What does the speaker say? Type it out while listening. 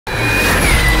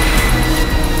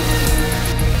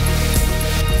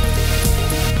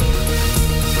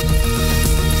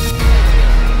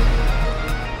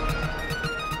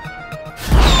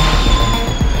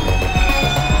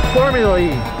Formula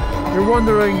E, you're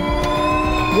wondering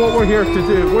what we're here to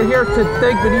do. We're here to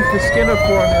dig beneath the skin of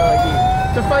Formula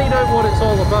E, to find out what it's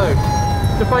all about,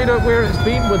 to find out where it's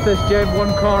been with this Gen 1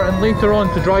 car, and later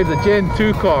on to drive the Gen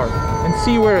 2 car and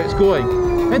see where it's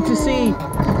going, and to see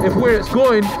if where it's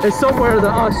going is somewhere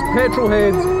that us petrol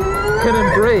heads can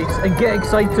embrace and get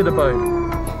excited about.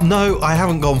 No, I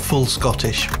haven't gone full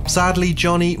Scottish. Sadly,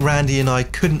 Johnny, Randy and I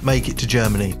couldn't make it to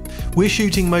Germany. We're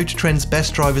shooting Motor Trend's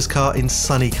best driver's car in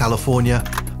sunny California,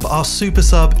 but our super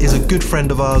sub is a good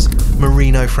friend of ours,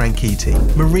 Marino Franchitti.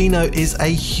 Marino is a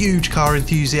huge car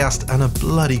enthusiast and a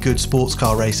bloody good sports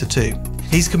car racer too.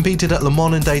 He's competed at Le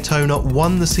Mans and Daytona,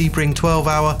 won the Sebring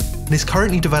 12-hour, and is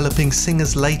currently developing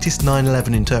Singer's latest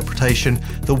 911 interpretation,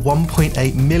 the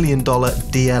 $1.8 million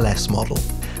DLS model.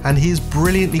 And he is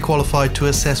brilliantly qualified to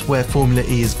assess where Formula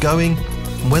E is going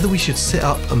and whether we should sit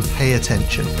up and pay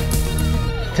attention.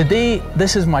 Today,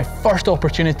 this is my first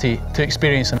opportunity to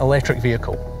experience an electric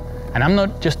vehicle. And I'm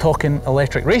not just talking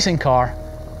electric racing car,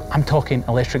 I'm talking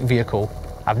electric vehicle.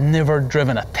 I've never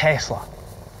driven a Tesla.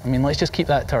 I mean, let's just keep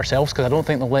that to ourselves because I don't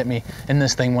think they'll let me in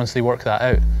this thing once they work that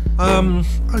out.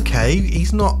 Okay,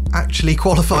 he's not actually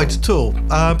qualified at all,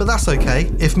 but that's okay.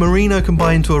 If Marino can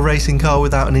buy into a racing car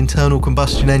without an internal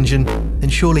combustion engine, then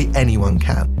surely anyone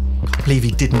can. I believe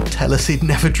he didn't tell us he'd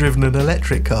never driven an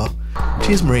electric car.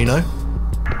 Cheers, Marino.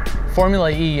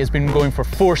 Formula E has been going for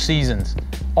 4 seasons,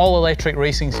 all electric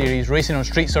racing series racing on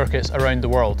street circuits around the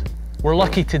world. We're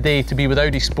lucky today to be with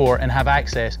Audi Sport and have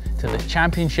access to the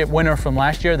championship winner from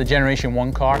last year, the Generation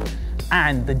 1 car,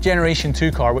 and the Generation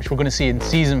 2 car, which we're going to see in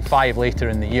Season 5 later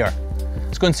in the year.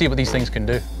 Let's go and see what these things can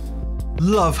do.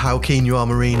 Love how keen you are,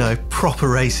 Marino, proper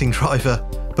racing driver.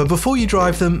 But before you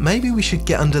drive them, maybe we should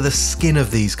get under the skin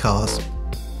of these cars.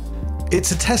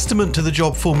 It's a testament to the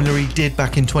job Formula E did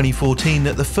back in 2014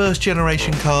 that the first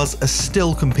generation cars are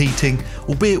still competing,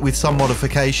 albeit with some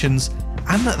modifications,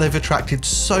 and that they've attracted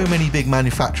so many big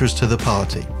manufacturers to the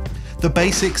party. The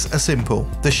basics are simple.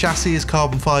 The chassis is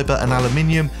carbon fibre and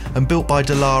aluminium and built by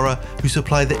Dallara, who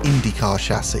supply the IndyCar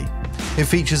chassis. It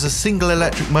features a single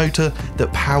electric motor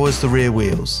that powers the rear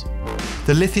wheels.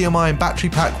 The lithium-ion battery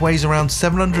pack weighs around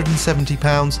 770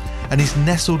 pounds and is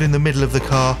nestled in the middle of the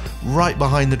car, right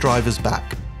behind the driver's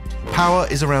back. Power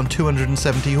is around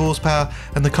 270 horsepower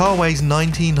and the car weighs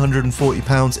 1,940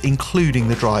 pounds, including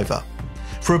the driver.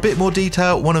 For a bit more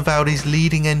detail, one of Audi's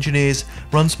leading engineers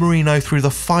runs Marino through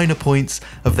the finer points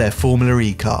of their Formula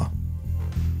E car.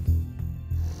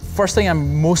 First thing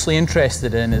I'm mostly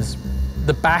interested in is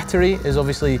the battery is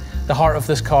obviously the heart of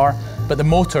this car, but the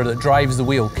motor that drives the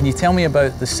wheel. Can you tell me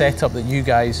about the setup that you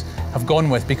guys have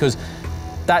gone with? Because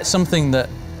that's something that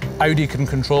Audi can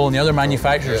control and the other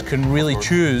manufacturers can really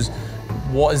choose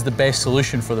what is the best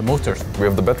solution for the motors. We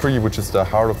have the battery, which is the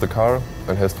heart of the car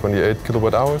and has 28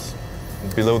 kilowatt hours.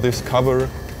 Below this cover,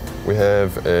 we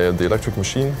have the electric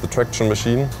machine, the traction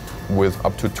machine, with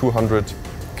up to 200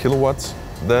 kilowatts.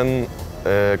 Then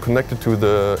connected to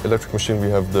the electric machine, we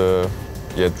have the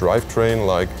drivetrain,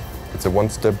 like it's a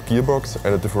one-step gearbox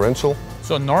and a differential.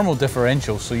 So a normal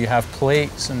differential, so you have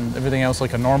plates and everything else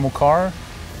like a normal car?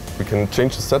 We can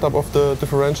change the setup of the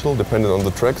differential depending on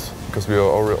the tracks, because we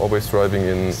are always driving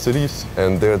in cities,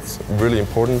 and there it's really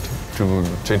important to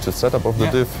change the setup of the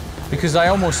diff. Because I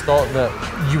almost thought that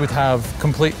you would have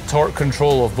complete torque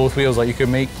control of both wheels, like you could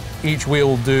make each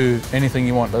wheel do anything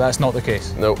you want, but that's not the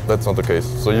case. No, that's not the case.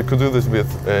 So you could do this with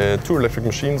 2 electric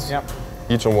machines,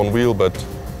 each on 1 wheel, but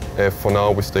for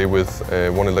now we stay with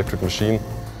 1 electric machine.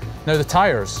 Now the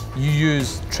tyres, you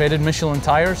use treaded Michelin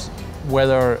tyres,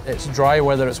 whether it's dry,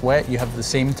 whether it's wet, you have the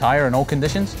same tyre in all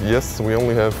conditions? Yes, we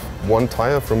only have 1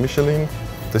 tyre from Michelin.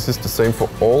 This is the same for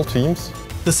all teams.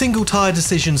 The single tyre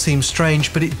decision seems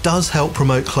strange, but it does help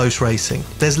promote close racing.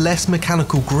 There's less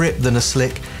mechanical grip than a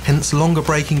slick, hence longer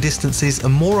braking distances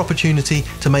and more opportunity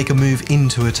to make a move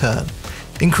into a turn.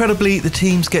 Incredibly, the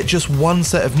teams get just 1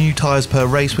 set of new tyres per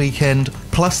race weekend,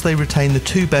 plus they retain the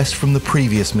 2 best from the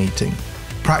previous meeting.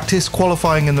 Practice,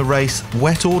 qualifying and the race,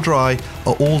 wet or dry,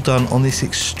 are all done on this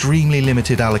extremely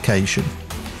limited allocation.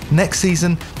 Next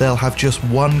season, they'll have just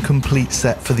 1 complete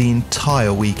set for the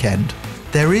entire weekend.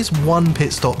 There is 1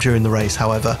 pit stop during the race,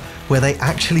 however, where they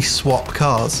actually swap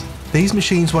cars. These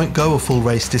machines won't go a full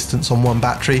race distance on 1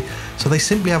 battery, so they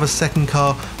simply have a second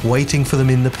car waiting for them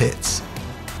in the pits.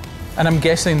 And I'm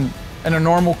guessing in a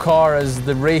normal car, as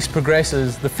the race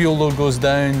progresses, the fuel load goes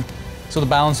down, so the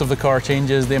balance of the car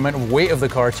changes, the amount of weight of the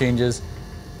car changes.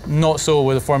 Not so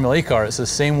with a Formula E car, it's the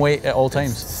same weight at all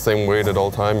times. Same weight at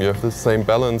all time, you have the same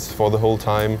balance for the whole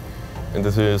time. And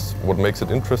this is what makes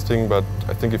it interesting, but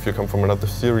I think if you come from another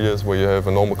series where you have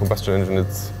a normal combustion engine,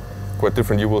 it's quite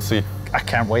different, you will see. I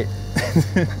can't wait.